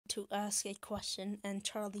to ask a question, and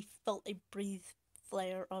Charlie felt a brief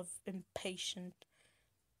flare of impatience.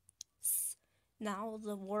 Now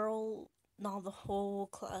the whole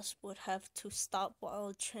class would have to stop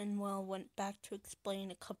while Trinwell went back to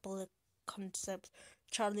explain a couple of concepts.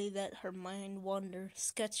 Charlie let her mind wander,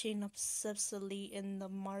 sketching obsessively in the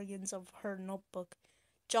margins of her notebook.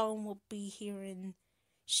 John will be here in...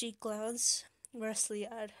 She glanced restlessly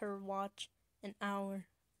at her watch. An hour.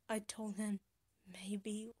 I told him,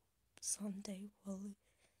 maybe someday we'll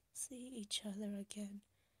see each other again.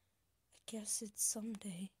 I guess it's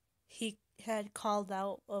someday. He had called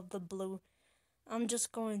out of the blue. I'm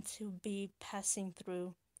just going to be passing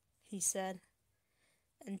through, he said.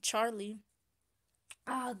 And Charlie...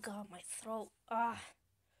 God, my throat.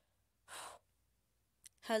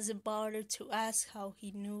 Hasn't bothered to ask how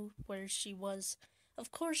he knew where she was.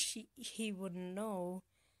 Of course he would know.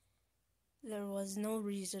 There was no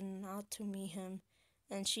reason not to meet him,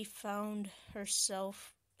 and she found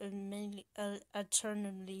herself eternally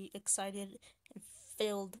excited and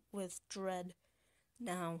filled with dread.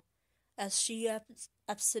 Now, as she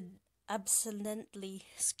absently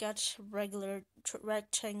sketched rectangular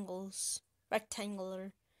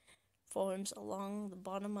forms along the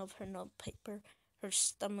bottom of her notepaper, her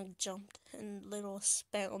stomach jumped in little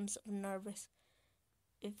spasms of nervous.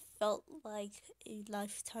 It felt like a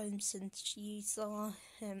lifetime since she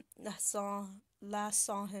last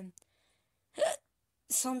saw him.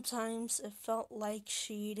 Sometimes it felt like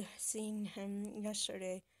she'd seen him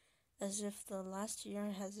yesterday, as if the last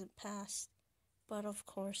year hasn't passed. But of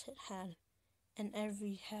course it had, and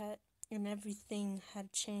everything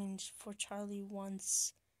had changed for Charlie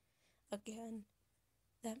once again.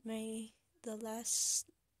 That May, the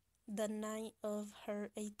night of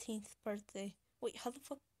her 18th birthday. Wait, how the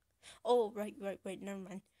fuck? Oh, right, never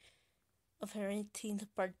mind. Of her 18th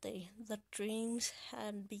birthday, the dreams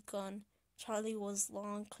had begun. Charlie was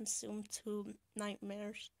long consumed to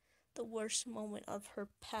nightmares. The worst moment of her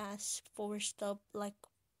past forced up like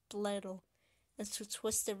bledel into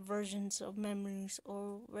twisted versions of memories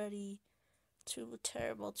already too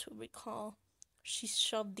terrible to recall. She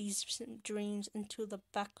shoved these dreams into the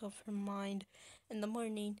back of her mind in the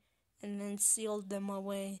morning and then sealed them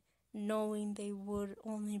away, knowing they would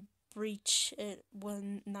only breach it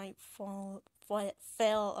when nightfall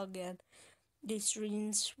fell again. These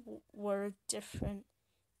dreams were different.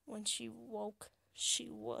 When she woke, she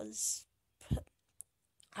was...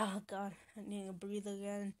 Oh God, I need to breathe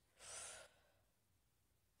again.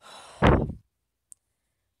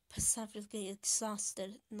 Pacifically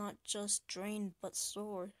exhausted, not just drained but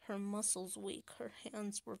sore, her muscles weak, her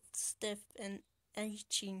hands were stiff and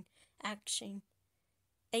aching,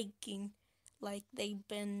 like they'd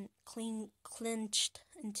been clenched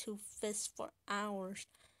into fists for hours.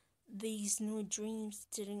 These new dreams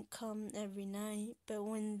didn't come every night, but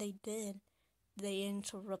when they did, they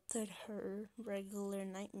interrupted her regular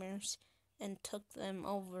nightmares and took them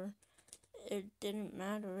over. It didn't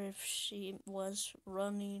matter if she was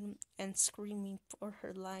running and screaming for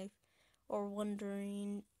her life, or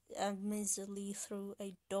wandering amazingly through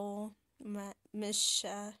a dull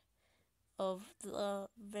mishap of the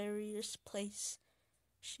various places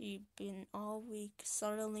she'd been all week.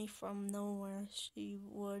 Suddenly, from nowhere, she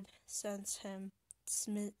would sense him.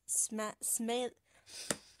 Smathy.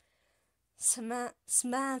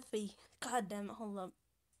 Goddamn it, hold up.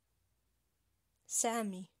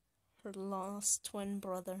 Sammy, her lost twin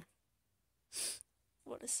brother.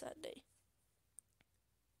 What a sad day.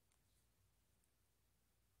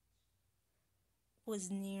 Was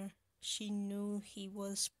near. She knew he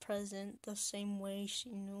was present the same way she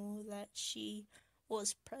knew that she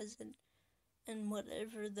was present. And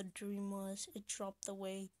whatever the dream was, it dropped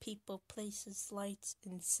away. People, places, lights,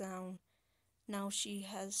 and sound. Now she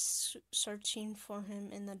has searching for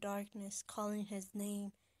him in the darkness, calling his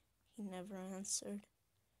name. He never answered.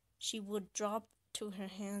 She would drop to her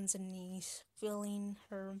hands and knees, feeling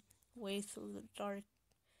her way through the dark,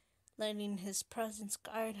 letting his presence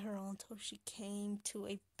guide her until she came to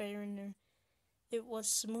a barrier. It was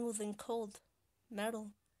smooth and cold,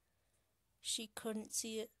 metal. She couldn't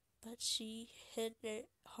see it, but she hit it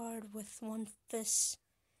hard with one fist,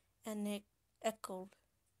 and it echoed.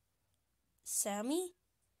 Sammy?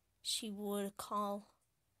 She would call,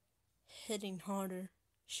 hitting harder.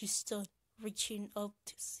 She stood, reaching up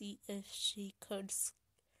to see if she could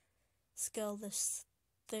scale the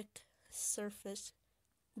thick surface,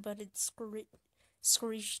 but it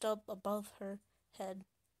screeched up above her head.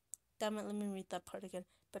 Damn it, let me read that part again.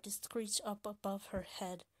 But it screeched up above her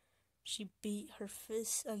head. She beat her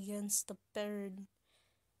fists against the barrier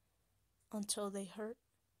until they hurt.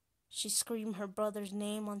 She screamed her brother's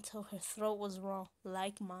name until her throat was raw,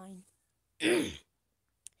 like mine.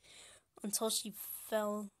 Until she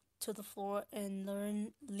fell to the floor and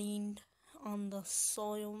leaned on the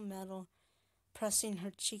soil metal, pressing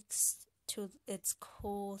her cheeks to its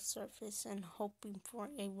cool surface and hoping for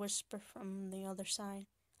a whisper from the other side.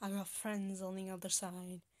 I got friends on the other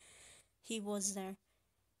side. He was there.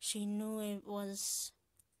 She knew it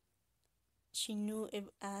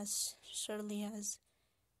as surely as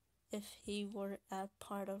if he were a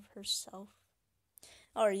part of herself.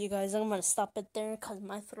 Alright, you guys, I'm gonna stop it there because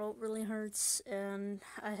my throat really hurts and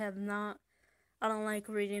I don't like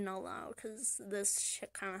reading out loud because this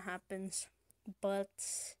shit kind of happens. But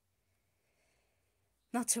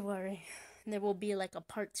not to worry, there will be like a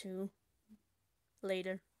part 2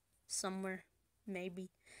 later, somewhere, maybe.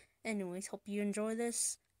 Anyways, hope you enjoy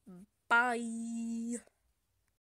this. Bye!